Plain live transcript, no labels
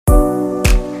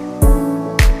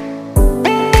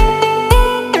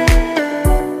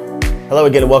Hello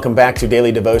again and welcome back to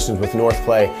Daily Devotions with North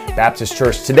Clay Baptist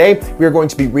Church. Today we are going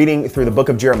to be reading through the book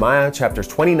of Jeremiah, chapters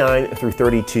 29 through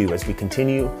 32 as we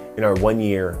continue in our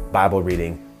one-year Bible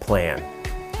reading plan.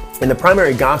 And the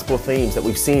primary gospel themes that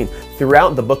we've seen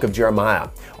throughout the book of Jeremiah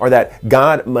are that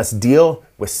God must deal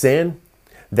with sin,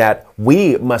 that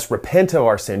we must repent of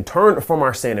our sin, turn from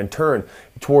our sin and turn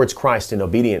towards Christ in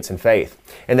obedience and faith,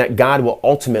 and that God will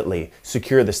ultimately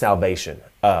secure the salvation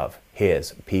of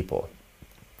His people.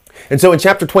 And so in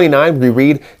chapter 29, we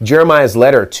read Jeremiah's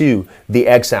letter to the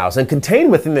exiles. And contained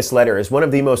within this letter is one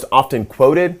of the most often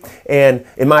quoted and,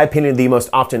 in my opinion, the most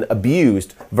often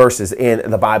abused verses in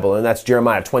the Bible. And that's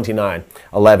Jeremiah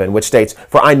 29:11, which states,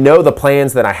 "For I know the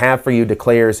plans that I have for you,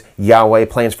 declares Yahweh,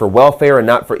 plans for welfare and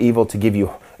not for evil, to give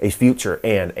you a future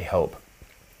and a hope."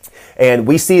 And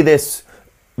we see this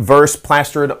verse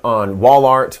plastered on wall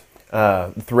art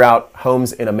throughout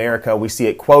homes in America. We see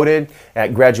it quoted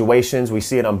at graduations. We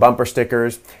see it on bumper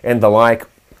stickers and the like.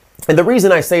 And the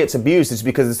reason I say it's abused is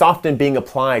because it's often being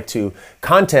applied to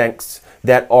contexts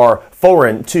that are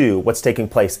foreign to what's taking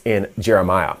place in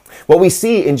Jeremiah. What we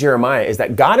see in Jeremiah is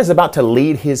that God is about to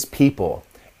lead His people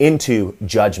into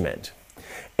judgment.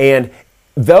 And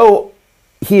though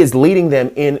He is leading them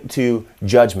into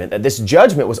judgment, that this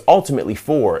judgment was ultimately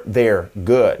for their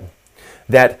good,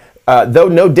 that though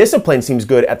no discipline seems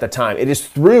good at the time, it is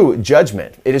through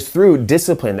judgment, it is through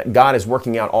discipline that God is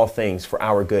working out all things for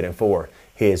our good and for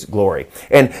His glory.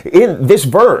 And in this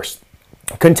verse,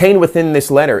 contained within this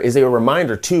letter, is a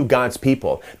reminder to God's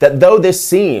people that though this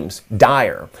seems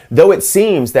dire, though it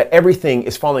seems that everything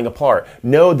is falling apart,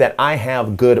 know that I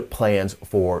have good plans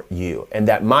for you and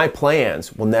that my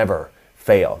plans will never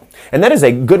fail. And that is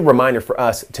a good reminder for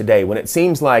us today when it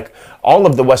seems like all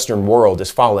of the Western world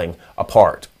is falling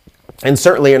apart. And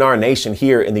certainly in our nation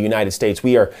here in the United States,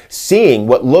 we are seeing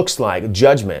what looks like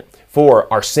judgment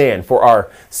for our sin, for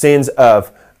our sins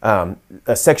of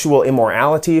sexual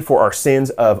immorality, for our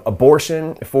sins of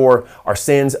abortion, for our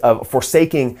sins of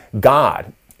forsaking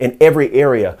God in every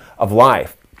area of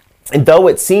life. And though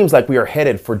it seems like we are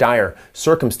headed for dire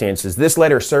circumstances, this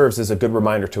letter serves as a good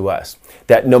reminder to us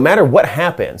that no matter what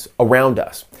happens around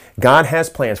us, God has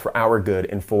plans for our good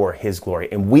and for His glory,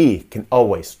 and we can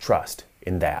always trust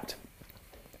in that.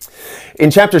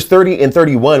 In chapters 30 and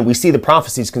 31, we see the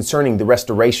prophecies concerning the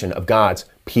restoration of God's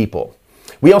people.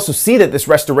 We also see that this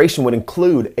restoration would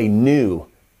include a new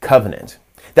covenant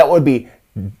that would be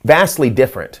vastly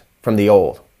different from the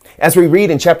old. As we read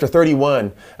in chapter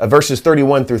 31, verses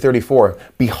 31 through 34,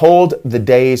 "Behold, the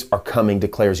days are coming,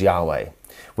 declares Yahweh,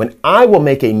 when I will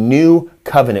make a new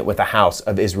covenant with the house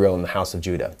of Israel and the house of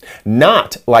Judah,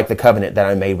 not like the covenant that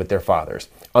I made with their fathers,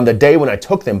 on the day when I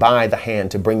took them by the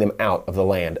hand to bring them out of the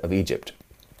land of Egypt.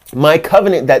 My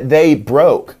covenant that they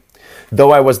broke,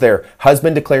 though I was their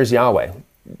husband, declares Yahweh.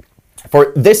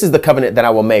 For this is the covenant that I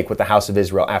will make with the house of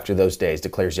Israel after those days,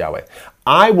 declares Yahweh.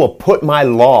 I will put my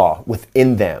law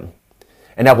within them,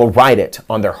 and I will write it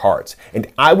on their hearts. And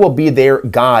I will be their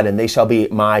God, and they shall be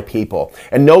my people.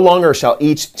 And no longer shall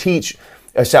each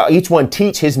one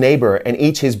teach his neighbor and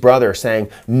each his brother, saying,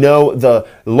 Know the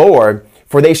Lord,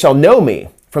 for they shall know me,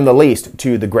 from the least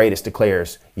to the greatest,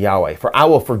 declares Yahweh. For I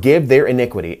will forgive their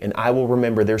iniquity, and I will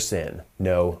remember their sin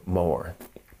no more."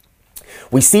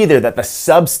 We see there that the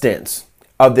substance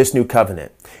of this new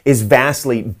covenant is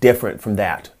vastly different from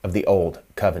that of the old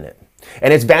covenant.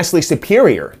 And it's vastly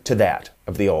superior to that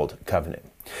of the old covenant.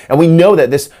 And we know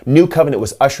that this new covenant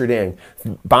was ushered in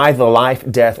by the life,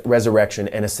 death, resurrection,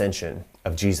 and ascension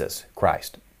of Jesus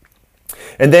Christ.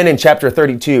 And then in chapter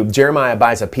 32, Jeremiah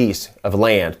buys a piece of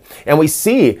land. And we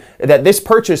see that this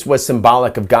purchase was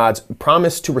symbolic of God's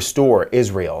promise to restore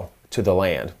Israel to the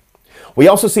land. We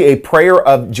also see a prayer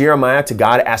of Jeremiah to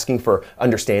God asking for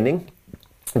understanding.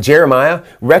 Jeremiah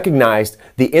recognized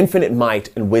the infinite might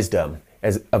and wisdom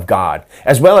of God,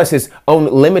 as well as his own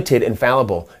limited and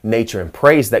fallible nature, and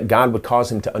prays that God would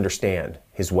cause him to understand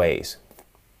His ways.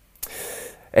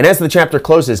 And as the chapter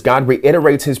closes, God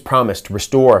reiterates His promise to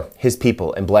restore His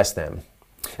people and bless them.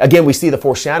 Again, we see the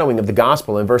foreshadowing of the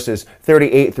gospel in verses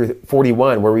 38 through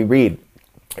 41, where we read,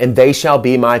 "And they shall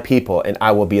be my people, and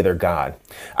I will be their God.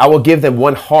 I will give them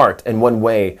one heart and one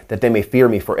way, that they may fear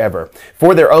me forever.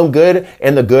 For their own good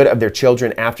and the good of their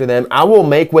children after them, I will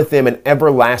make with them an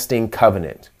everlasting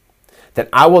covenant, that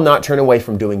I will not turn away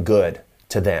from doing good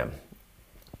to them.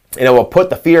 And I will put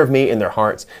the fear of me in their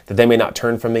hearts, that they may not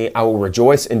turn from me. I will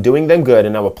rejoice in doing them good,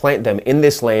 and I will plant them in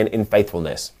this land in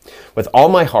faithfulness, with all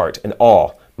my heart and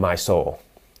all my soul."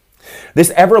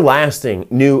 This everlasting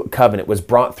new covenant was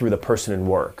brought through the person and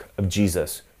work of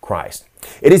Jesus Christ. Christ.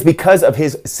 It is because of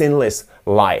his sinless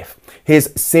life,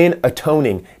 his sin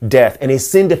atoning death, and his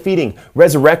sin defeating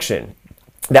resurrection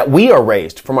that we are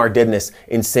raised from our deadness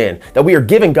in sin, that we are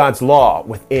given God's law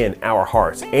within our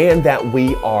hearts, and that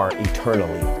we are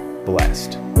eternally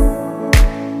blessed.